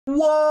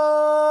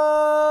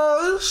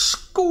Wuzz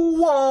Squad.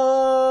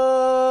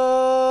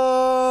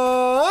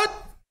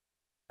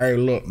 Hey,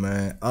 look,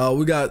 man.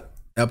 We got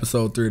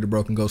episode 3 of the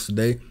Broken Ghost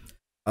today.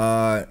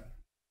 Hey,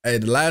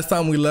 the last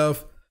time we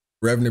left,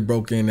 Revenant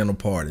broke in a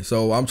party.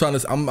 So I'm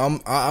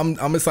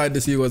excited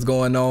to see what's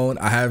going on.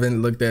 I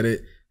haven't looked at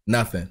it.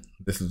 Nothing.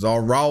 This is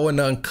all raw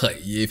and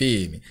uncut. You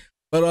feel me?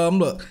 But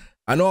look,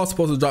 I know I was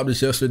supposed to drop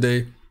this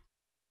yesterday,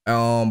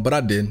 but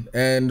I didn't.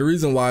 And the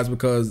reason why is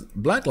because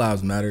Black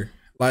Lives Matter.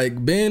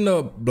 Like, being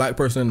a black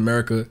person in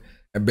America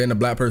and being a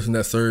black person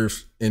that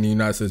serves in the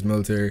United States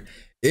military,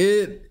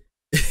 it's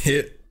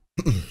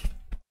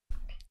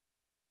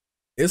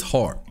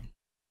hard.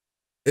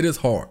 It is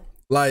hard.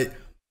 Like,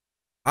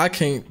 I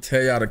can't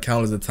tell y'all the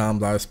countless of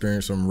times I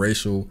experienced some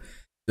racist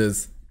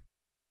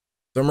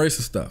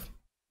stuff.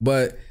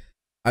 But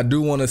I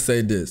do want to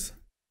say this.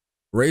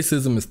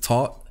 Racism is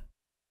taught.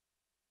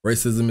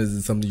 Racism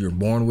isn't something you're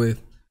born with.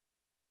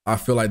 I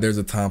feel like there's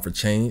a time for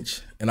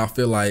change. And I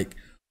feel like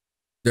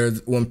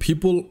when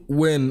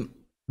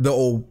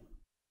the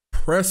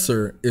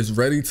oppressor is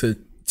ready to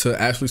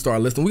actually start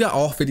listening. We got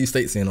all 50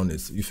 states in on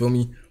this. You feel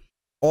me?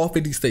 All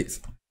 50 states.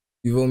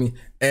 You feel me?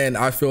 And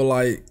I feel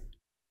like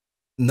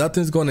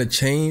nothing's going to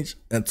change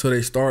until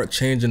they start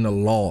changing the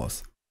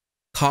laws.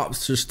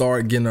 Cops should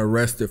start getting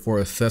arrested for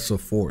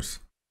excessive force.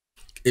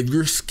 If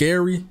you're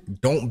scary,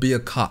 don't be a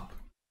cop.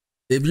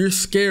 If you're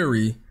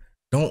scary,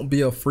 don't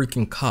be a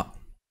freaking cop.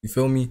 You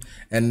feel me?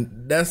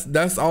 And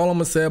that's all I'm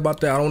gonna say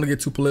about that. I don't want to get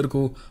too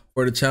political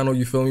for the channel,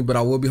 you feel me? But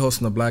I will be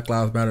hosting a Black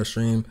Lives Matter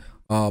stream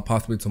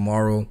possibly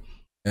tomorrow.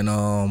 And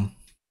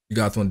you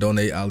guys want to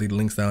donate, I'll leave the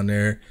links down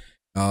there.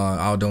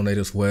 I'll donate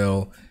as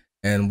well.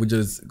 And we're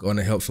just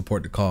gonna help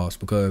support the cause,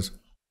 because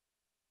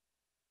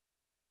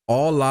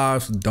all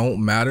lives don't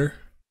matter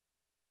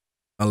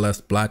unless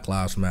Black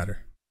lives matter.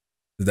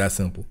 It's that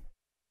simple.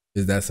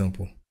 It's that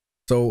simple.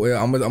 So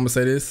yeah, I'm gonna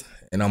say this,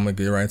 and I'm gonna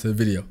get right into the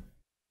video.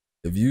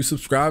 If you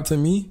subscribe to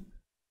me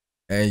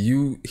and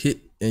you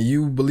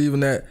believe in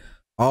that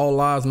all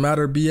lives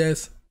matter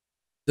BS,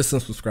 just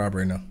unsubscribe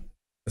right now.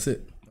 That's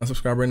it.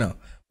 Unsubscribe right now.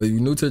 But if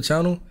you're new to the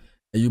channel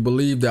and you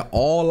believe that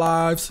all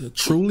lives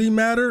truly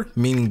matter,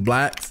 meaning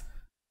blacks,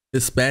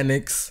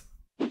 Hispanics,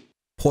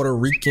 Puerto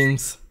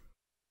Ricans,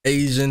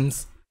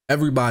 Asians,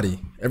 everybody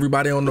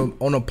on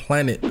the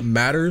planet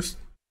matters.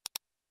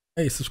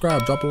 Hey,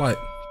 subscribe, drop a like,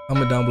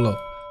 comment down below.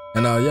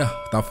 And yeah,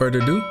 without further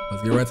ado,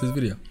 let's get right to this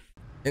video.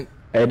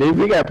 Hey, dude,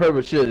 we got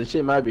purple shit. This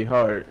shit might be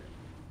hard.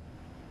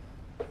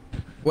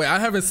 Wait, I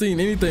haven't seen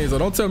anything, so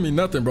don't tell me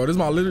nothing, bro. This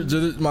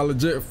is my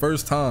legit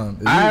first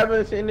time. I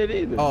haven't seen it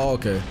either. Oh,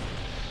 okay.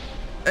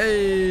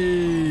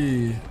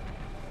 Hey,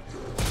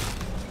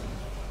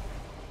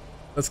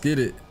 let's get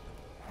it.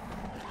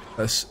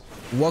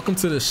 Welcome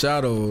to the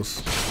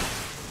shadows,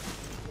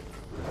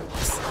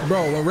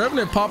 bro. When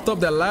Revenant popped up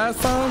that last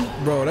time,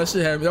 bro, that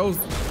shit had me.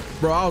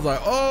 Bro, I was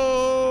like,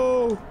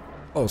 oh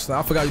snap!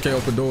 I forgot you can't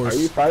open doors. Are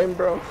you fighting,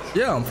 bro?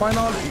 Yeah, I'm fighting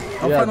all.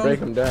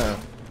 Break them down.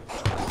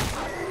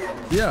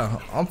 Yeah,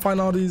 I'm fighting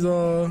all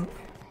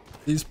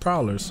these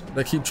prowlers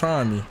that keep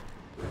trying me.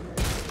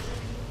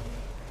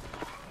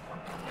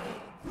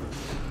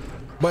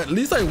 But at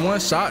least they one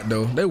shot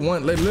though. They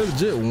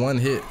legit one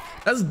hit.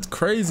 That's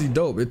crazy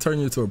dope. It turned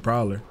you into a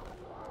prowler.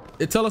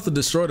 It tell us to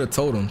destroy the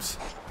totems.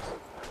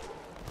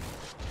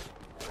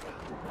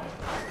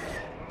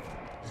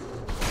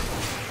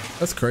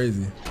 That's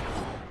crazy.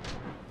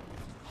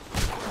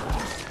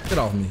 Get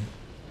off me.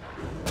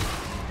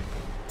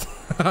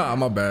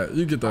 My bad.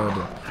 You get the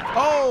other.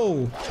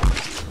 Oh!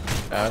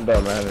 That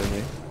don't matter to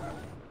me.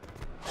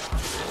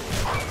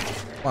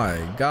 My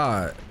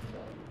God.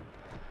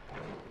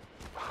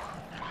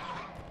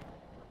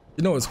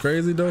 You know what's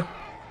crazy though?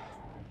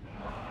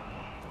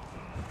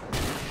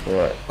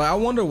 What? Like, I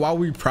wonder why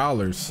we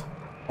prowlers.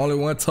 Only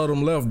one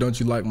totem left. Don't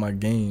you like my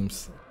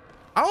games?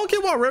 I don't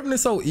get why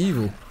Revenant's so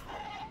evil.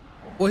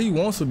 Well, he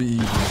wants to be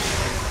evil.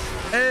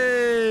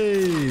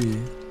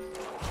 Hey!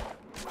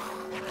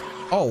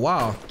 Oh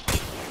wow!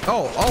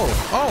 Oh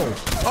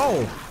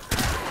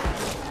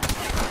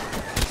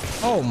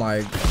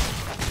my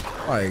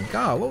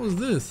God! What was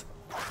this?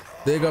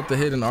 Dig up the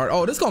hidden art.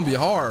 Oh, this gonna be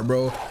hard,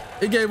 bro.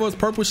 It gave us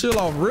purple shield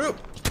off rip.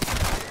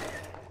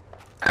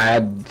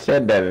 I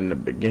said that in the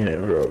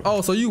beginning, bro. Oh,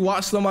 so you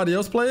watched somebody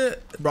else play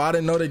it, bro? I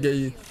didn't know they gave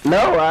you. No,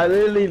 I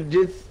literally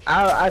just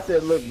I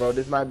said, look, bro,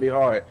 this might be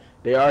hard.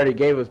 They already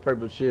gave us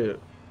purple shield.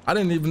 I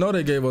didn't even know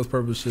they gave us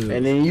purple shield.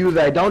 And then you was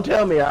like, don't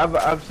tell me.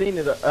 I've seen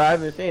it. I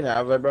haven't seen it.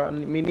 I was like, bro,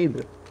 me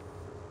neither.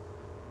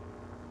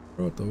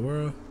 Bro, what the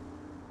world?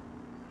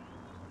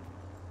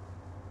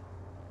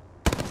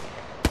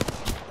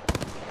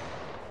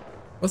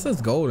 What's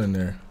this gold in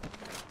there?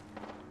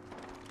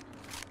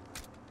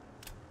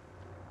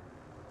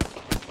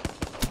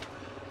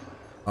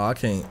 Oh, I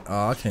can't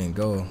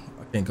go.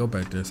 I can't go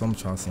back there, so I'm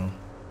gonna try some.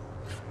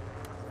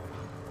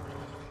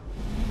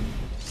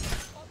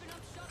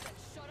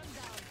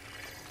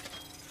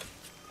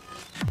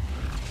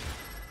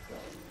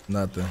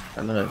 Nothing.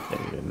 Another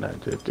thing,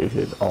 not just to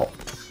hit alt.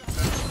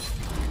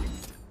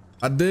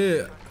 I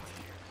did.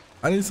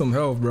 I need some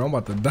help, bro. I'm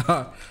about to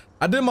die.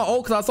 I did my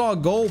ult because I saw a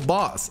gold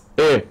box.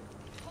 Yeah.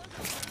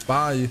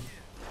 Behind you.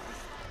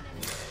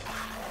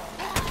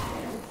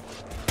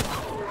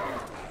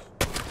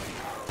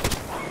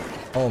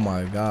 Oh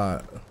my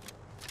god.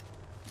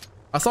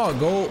 I saw a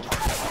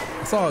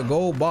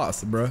gold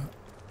box, bro.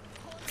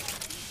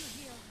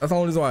 That's the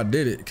only reason why I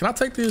did it. Can I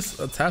take this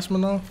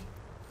attachment off?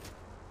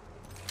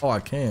 Oh, I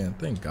can.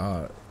 Thank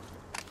God.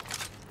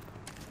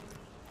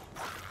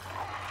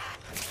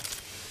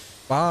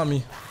 Behind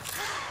me.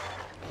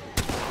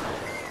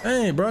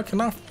 Hey, bro,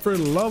 can I, for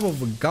the love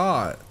of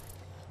God,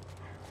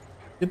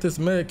 get this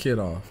med kit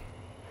off?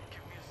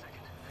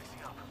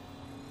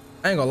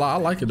 I ain't gonna lie, I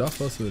like it. I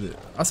fuss with it.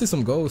 I see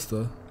some gold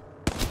stuff.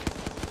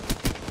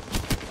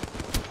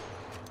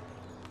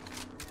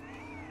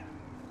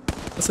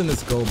 What's in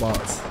this gold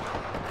box?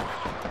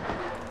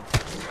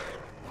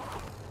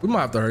 We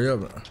might have to hurry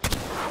up.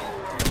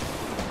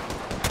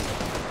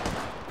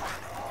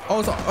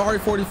 Oh, it's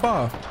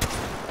RE45.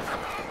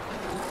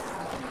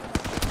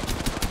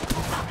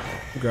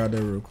 Grab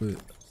that real quick.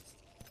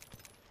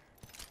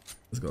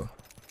 Let's go.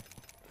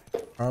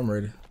 I'm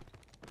ready.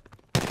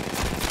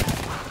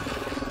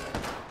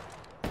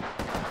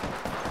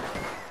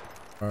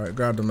 All right,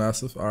 grab the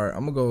massive. All right,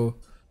 I'm gonna go.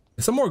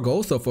 There's some more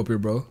gold stuff up here,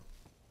 bro.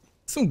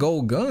 Some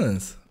gold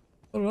guns.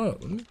 Hold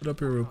up. Let me put up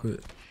here real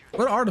quick.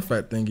 What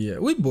artifact thingy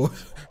at? We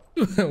boys.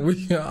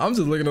 I'm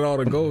just looking at all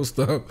the gold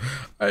stuff.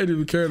 I ain't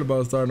even caring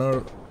about starting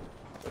out.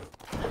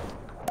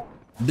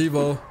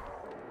 Devo.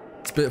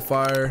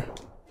 Spitfire.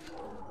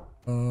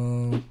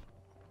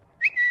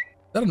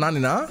 That a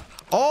 99?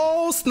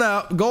 Oh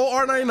snap. Gold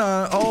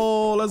R99.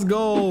 Oh, let's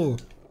go.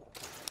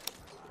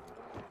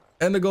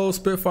 And the gold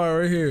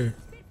Spitfire right here.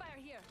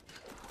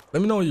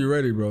 Let me know when you're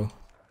ready, bro.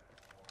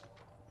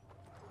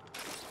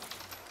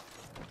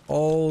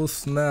 Oh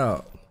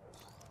snap.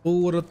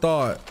 Who would have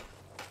thought?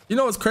 You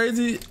know what's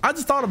crazy? I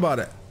just thought about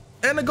it.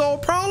 And the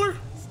gold prowler?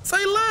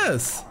 Say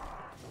less.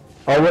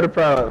 Oh, what a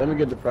prowler. Let me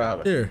get the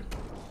prowler. Here.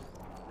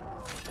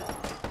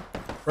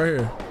 Right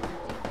here.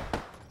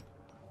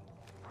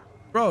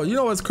 Bro, you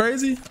know what's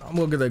crazy? I'm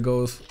gonna get that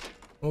gold.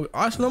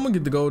 Actually, I'm gonna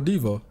get the gold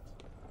Devo.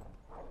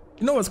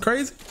 You know what's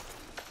crazy?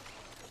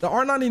 The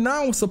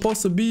R99 was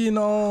supposed to be in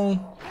the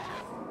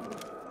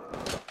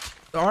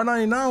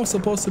R99 was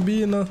supposed to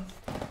be in the.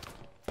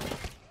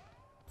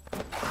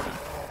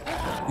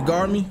 You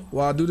guard me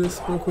while I do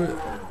this real quick.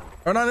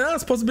 R99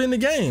 is supposed to be in the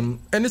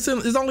game, and it's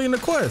only in the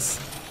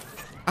quest.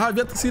 I have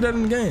yet to see that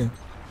in the game.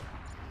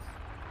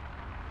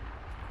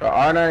 The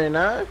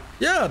R99?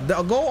 Yeah,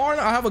 the gold R.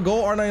 I have a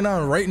gold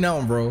R99 right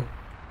now, bro.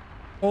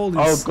 Holy.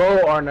 Oh, gold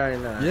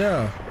R99.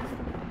 Yeah.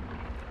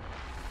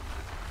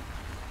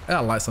 I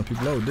gotta light some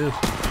people know this.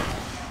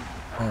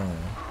 Oh.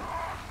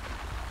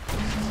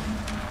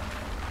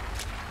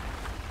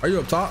 Are you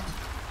up top?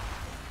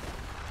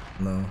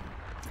 No.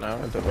 No,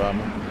 at the bottom.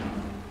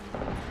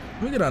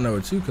 Let me get out there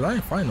with you, cause I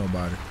ain't find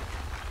nobody.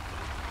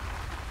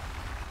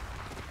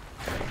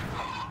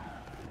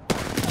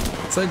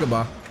 Say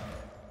goodbye.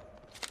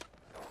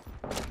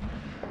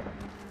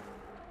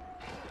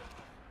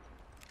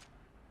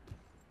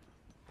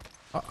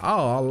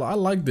 I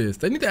like this.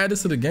 They need to add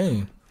this to the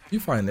game. You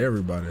find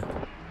everybody.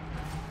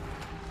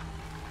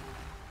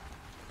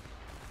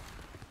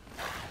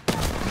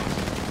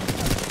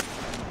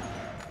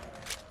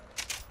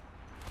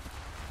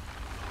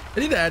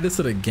 They need to add this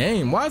to the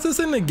game. Why is this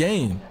in the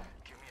game?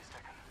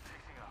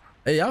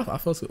 Hey, I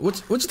feel so.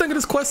 What you think of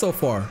this quest so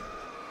far?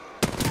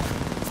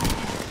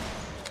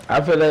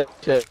 I feel that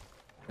shit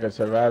like a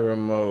survivor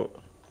mode.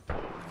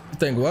 You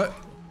think what?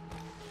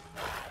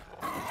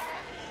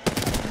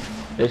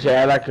 They should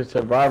add like a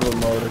survival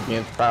mode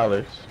against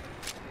prowlers.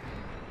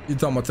 You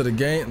talking about to the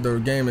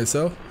game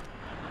itself?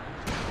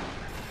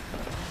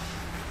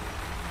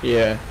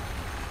 Yeah.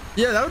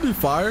 Yeah, that would be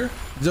fire.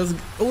 Just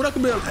that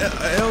could be a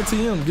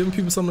LTM, giving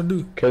people something to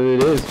do. Cause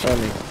it is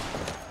funny.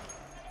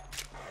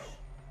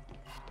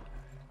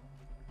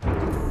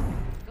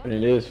 And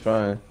it is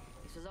fun.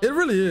 It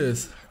really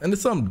is, and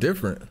it's something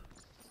different.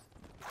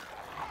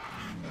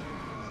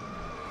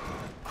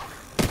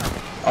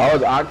 Oh,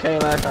 the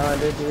Octane last time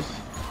I did this.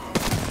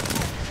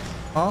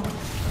 Huh?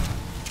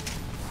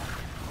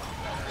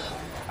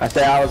 I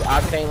said I was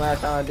Octane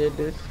last time I did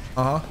this.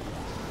 Uh-huh.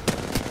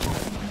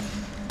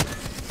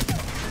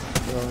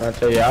 When I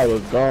tell you I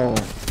was gone.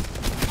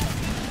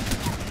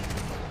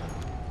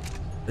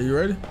 Are you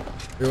ready?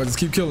 Yeah, just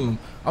keep killing them.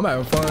 I'm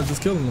having fun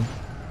just killing them.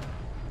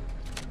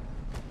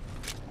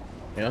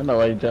 Yeah, I know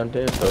why you jumped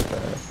in so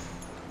fast.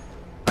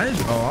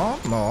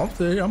 I'm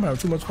still here. I'm having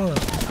too much fun.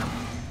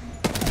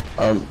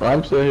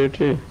 I'm still here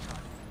too.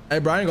 Hey,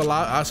 bro, I ain't gonna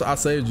lie. I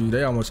saved you.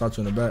 They almost shot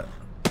you in the back.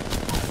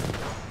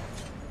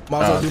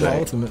 Might as well do my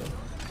ultimate.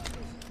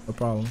 No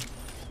problem.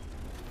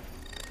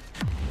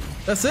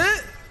 That's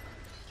it?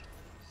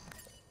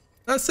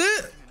 That's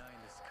it?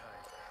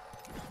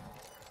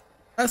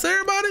 That's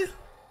everybody?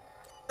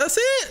 That's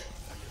it?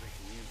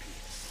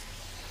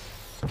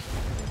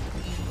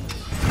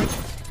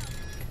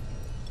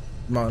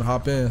 I'm about to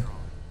hop in.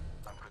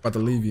 About to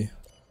leave you.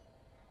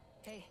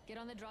 Hey, get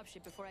on the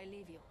dropship before I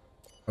leave you.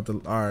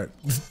 All right.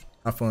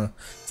 Have fun.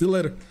 See you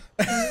later.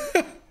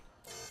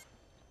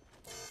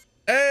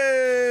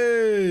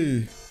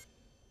 Hey.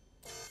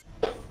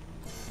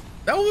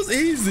 That was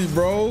easy,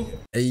 bro.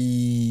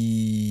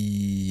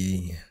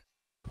 Hey.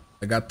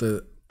 I got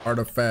the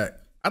artifact.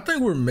 I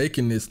think we're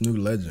making this new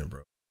legend,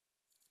 bro.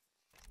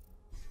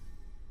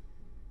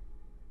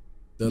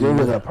 This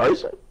is a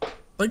person?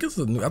 I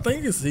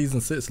think it's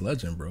season 6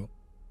 legend, bro.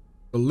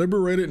 The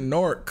liberated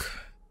narc.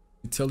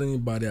 You tell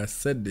anybody I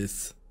said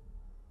this,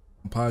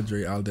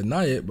 compadre, I'll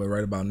deny it, but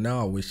right about now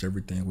I wish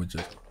everything would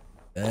just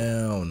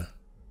down.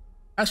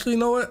 Actually, you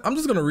know what? I'm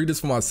just gonna read this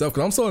for myself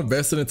because I'm so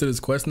invested into this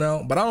quest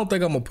now, but I don't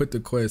think I'm gonna put the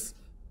quest.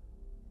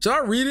 Should I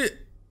read it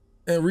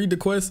and read the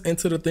quest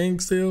into the thing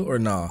still, or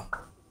nah?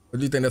 Or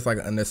do you think that's like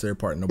an unnecessary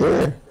part?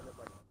 Nobody.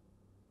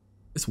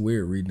 It's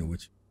weird reading it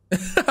with you.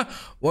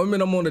 1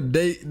 minute I'm on a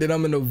date, then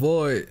I'm in the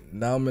void.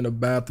 Now I'm in the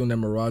bathroom at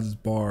Mirage's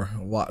bar.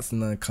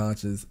 Watson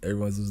unconscious.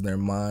 Everyone's losing their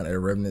mind. A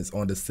Revenant's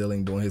on the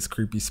ceiling doing his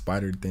creepy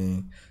spider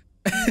thing.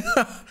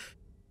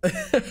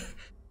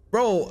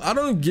 Bro, I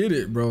don't get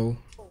it, bro.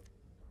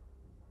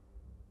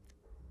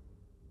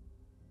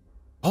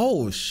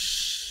 Oh,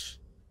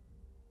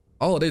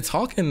 oh, they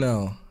talking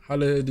now. How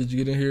the hell did you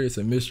get in here? It's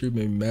a mystery,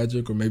 maybe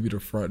magic, or maybe the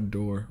front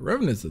door.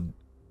 Revenant's an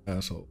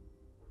asshole.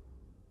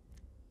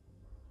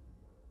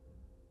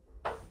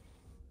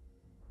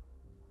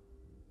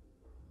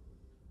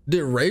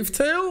 Did Rafe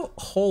tell?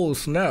 Oh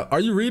snap. Are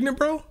you reading it,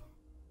 bro?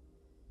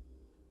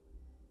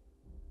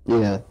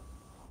 Yeah.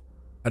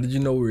 How did you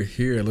know we were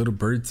here? A little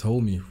bird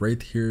told me.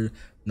 Rafe here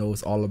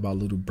knows all about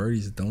little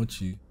birdies,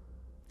 don't you?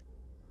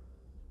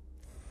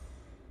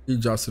 He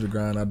drops to the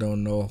ground. I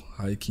don't know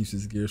how he keeps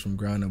his gears from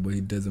grinding, but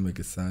he doesn't make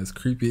a sound. It's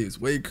creepy.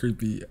 It's way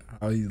creepy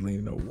how he's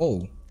leaning over.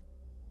 Whoa.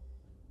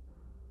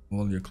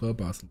 On your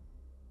clubhouse.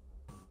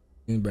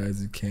 In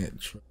bags you can't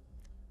trust.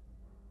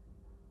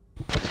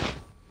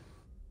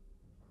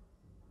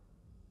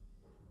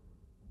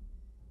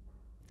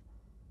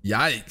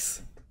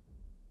 Yikes.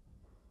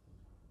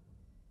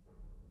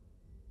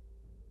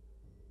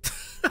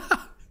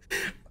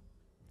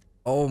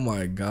 Oh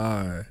my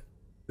God.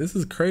 This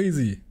is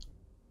crazy.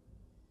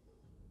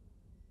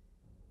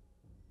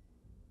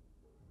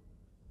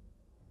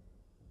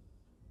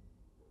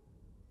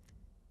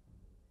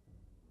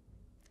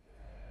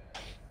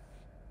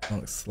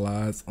 Monk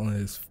slides on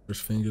his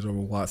first fingers over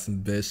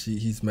Watson's bedsheet.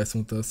 He's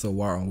messing with us, so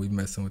why aren't we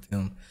messing with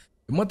him?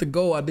 A month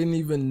ago, I didn't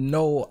even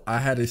know I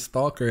had a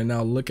stalker, and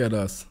now look at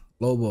us.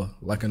 Loba,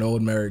 like an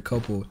old married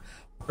couple.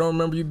 I don't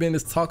remember you being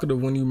this talkative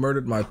when you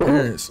murdered my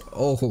parents.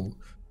 Oh,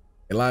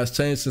 your lives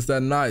changed since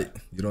that night.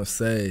 You don't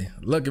say.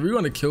 Look, if you're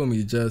gonna kill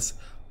me, just,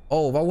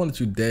 oh, if I wanted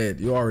you dead,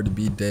 you already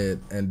be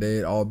dead, and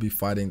they'd all be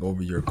fighting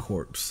over your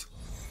corpse.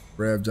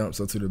 Rev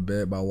jumps up to the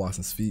bed by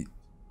Watson's feet.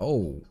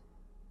 Oh,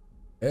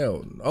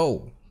 hell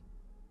no.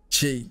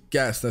 She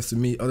gas next to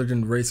me. Other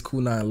than race, Cool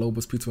 9,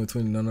 Loba's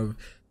P.3, none of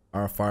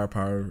our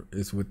firepower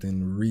is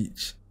within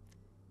reach.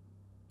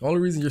 The only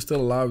reason you're still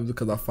alive is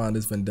because I find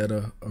this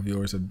vendetta of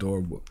yours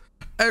adorable.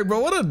 Hey, bro,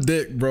 what a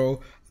dick,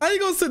 bro. How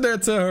you gonna sit there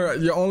and tell her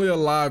you're only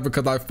alive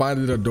because I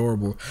find it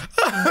adorable?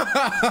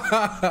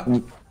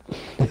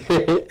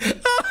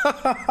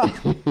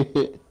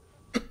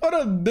 What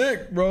a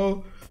dick,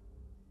 bro.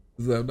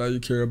 Now you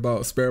care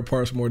about spare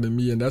parts more than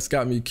me, and that's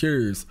got me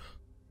curious.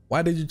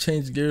 Why did you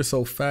change gears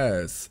so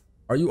fast?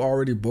 Are you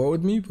already bored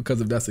with me?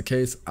 Because if that's the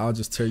case, I'll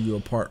just tear you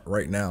apart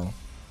right now.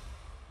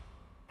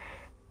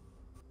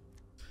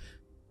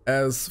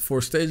 As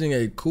for staging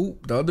a coup,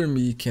 the other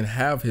me can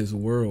have his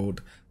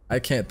world. I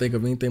can't think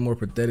of anything more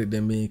pathetic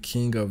than being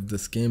king of the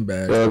skin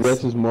bags. Yeah,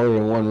 this is more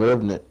than one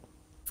Revenant.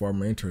 Far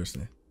more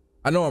interesting.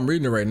 I know I'm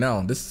reading it right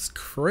now. This is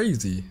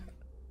crazy.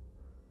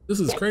 This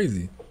is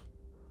crazy.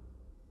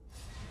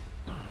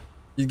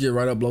 You get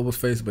right up Loba's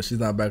face, but she's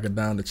not backing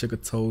down. The chick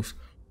of toast.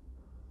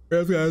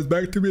 Rev's got his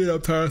back to me and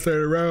I'm tired of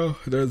standing around.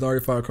 There's an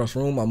RE5 across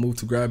the room. I move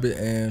to grab it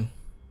and...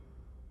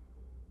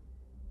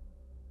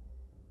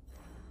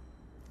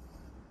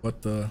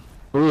 What the...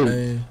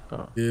 Octane,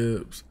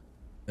 Gibbs,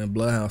 and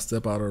Bloodhound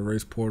step out of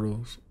race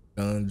portals.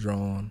 Gun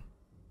drawn.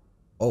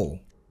 Oh.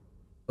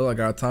 Feel like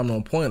our time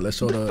on point. Let's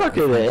show the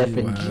what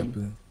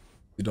happens.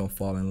 You don't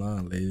fall in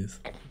line, ladies.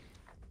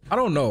 I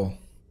don't know.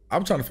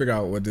 I'm trying to figure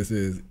out what this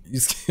is.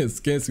 You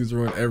skin suits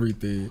ruin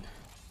everything.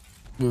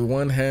 With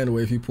one hand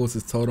wave, he pulls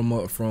his totem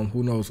up from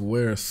who knows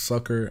where.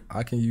 Sucker,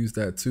 I can use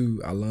that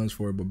too. I lunged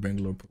for it, but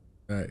Bangalore put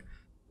it back.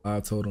 I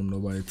told him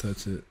nobody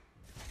touch it.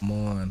 Come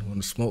on. When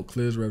the smoke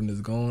clears, Revenant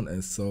is gone,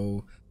 and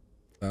so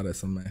thought at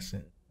some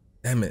action.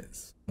 Damn it.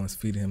 Someone's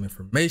feeding him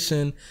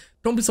information.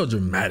 Don't be so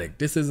dramatic.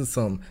 This isn't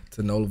some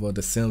Tenova.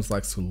 The Sims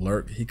likes to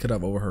lurk. He could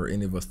have overheard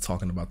any of us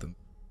talking about them.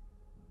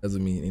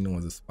 Doesn't mean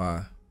anyone's a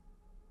spy.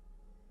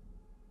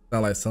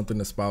 Sound like something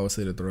the spy would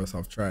say to throw us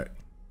off track.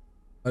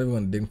 Not even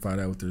gonna dignify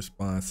that with the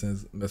response.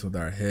 Since mess with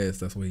our heads,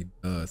 that's what he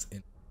does.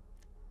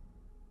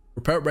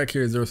 Prepare back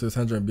here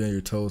 0600 and be on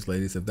your toes,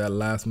 ladies. If that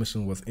last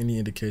mission was any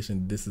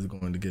indication, this is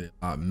going to get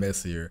a lot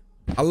messier.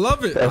 I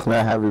love it. That's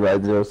not Happy by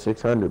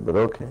 0600, but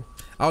okay.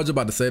 I was just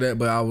about to say that,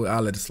 but I'll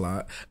let it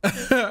slide.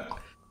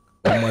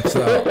 I'm much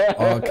out,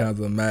 all kinds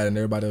of mad, and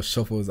everybody else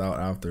shuffles out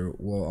after.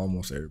 Well,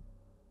 almost everybody.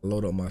 I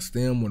load up my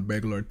stem with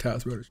regular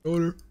attachment on the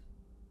shoulder.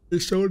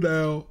 It's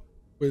showdown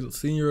with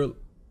senior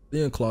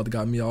cloth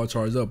got me all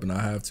charged up, and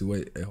I have to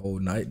wait a whole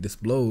night. This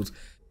blows.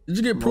 Did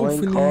you get proof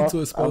we need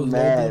to expose? I'm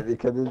mad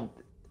because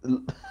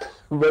it's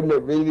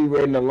really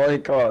wearing the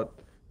loin cloth.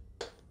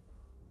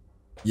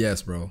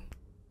 Yes, bro.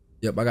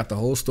 Yep, I got the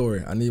whole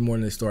story. I need more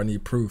than the story. I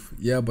need proof.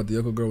 Yeah, but the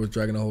Yoko girl was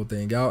dragging the whole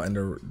thing out,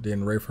 and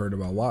then Rafe heard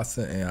about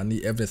Watson, and I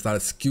need evidence, not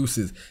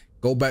excuses.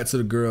 Go back to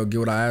the girl, get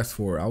what I asked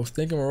for. I was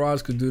thinking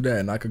Mirage could do that,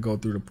 and I could go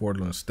through the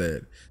portal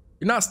instead.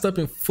 You're not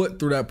stepping foot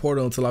through that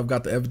portal until I've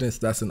got the evidence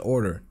that's in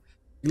order.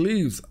 He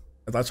leaves.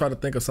 As I try to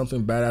think of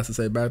something badass to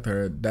say back to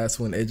her, that's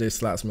when AJ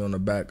slaps me on the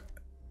back.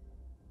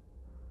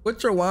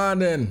 Quit your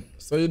whining,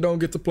 so you don't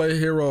get to play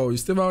hero. You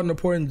still have an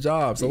important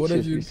job. So what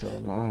if you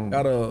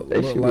gotta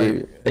look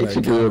like? They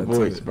should do a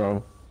voice,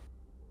 bro.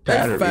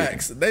 That's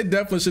facts. They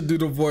definitely should do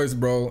the voice,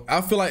 bro.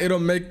 I feel like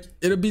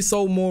it'll be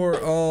so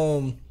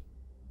more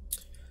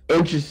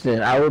interesting.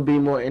 I would be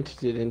more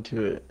interested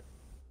into it.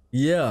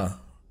 Yeah.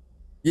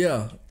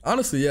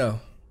 Honestly, yeah.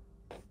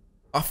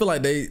 I feel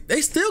like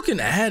they still can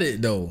add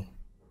it though.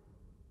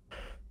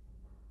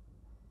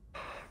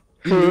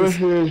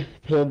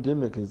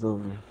 Pandemic is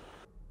over.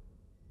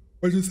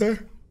 What'd you say?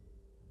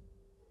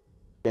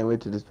 Can't wait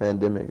till this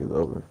pandemic is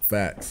over.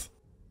 Facts.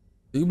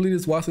 Do you believe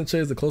this Watson Che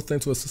is the closest thing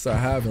to a sister I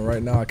have, and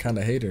right now I kind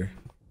of hate her?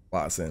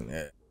 Watson,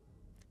 yeah.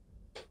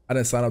 I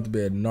didn't sign up to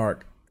be a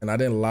narc, and I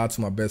didn't lie to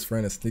my best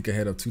friend and sneak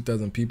ahead of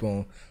 2,000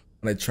 people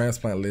on a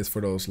transplant list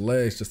for those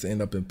legs just to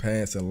end up in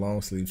pants and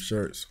long sleeve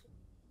shirts.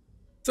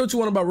 Say what you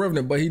want about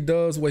Revenant, but he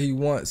does what he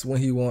wants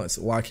when he wants.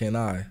 Why can't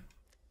I?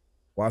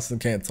 Watson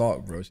can't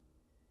talk, bro.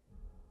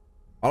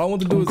 All I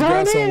want to do is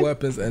grab some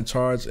weapons and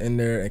charge in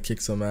there and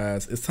kick some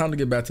ass. It's time to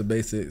get back to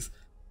basics.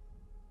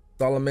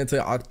 Solamente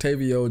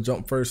Octavio,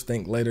 jump first,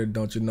 think later.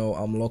 Don't you know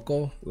I'm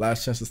loco?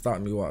 Last chance to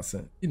stop me,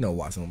 Watson. You know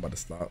Watson, I'm about to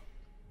stop.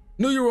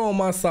 Knew you were on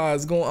my side.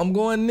 I'm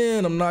going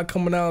in. I'm not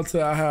coming out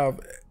until I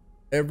have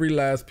every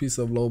last piece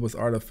of Lobos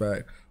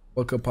artifact.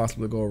 What could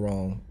possibly go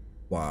wrong?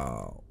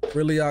 Wow.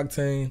 Really,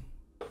 Octane?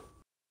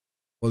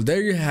 Well,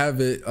 there you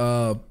have it.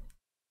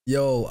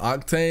 Yo,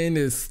 Octane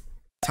is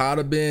tired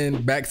of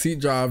being backseat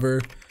driver.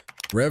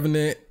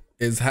 Revenant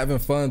is having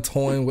fun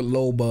toying with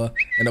Loba,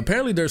 and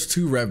apparently there's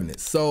 2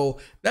 Revenants. So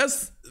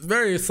that's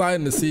very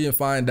exciting to see and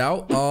find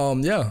out.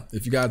 Yeah,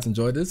 if you guys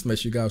enjoyed this, make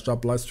sure you guys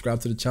drop a like, subscribe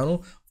to the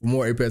channel for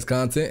more Apex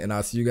content, and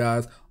I'll see you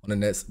guys on the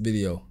next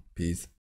video. Peace.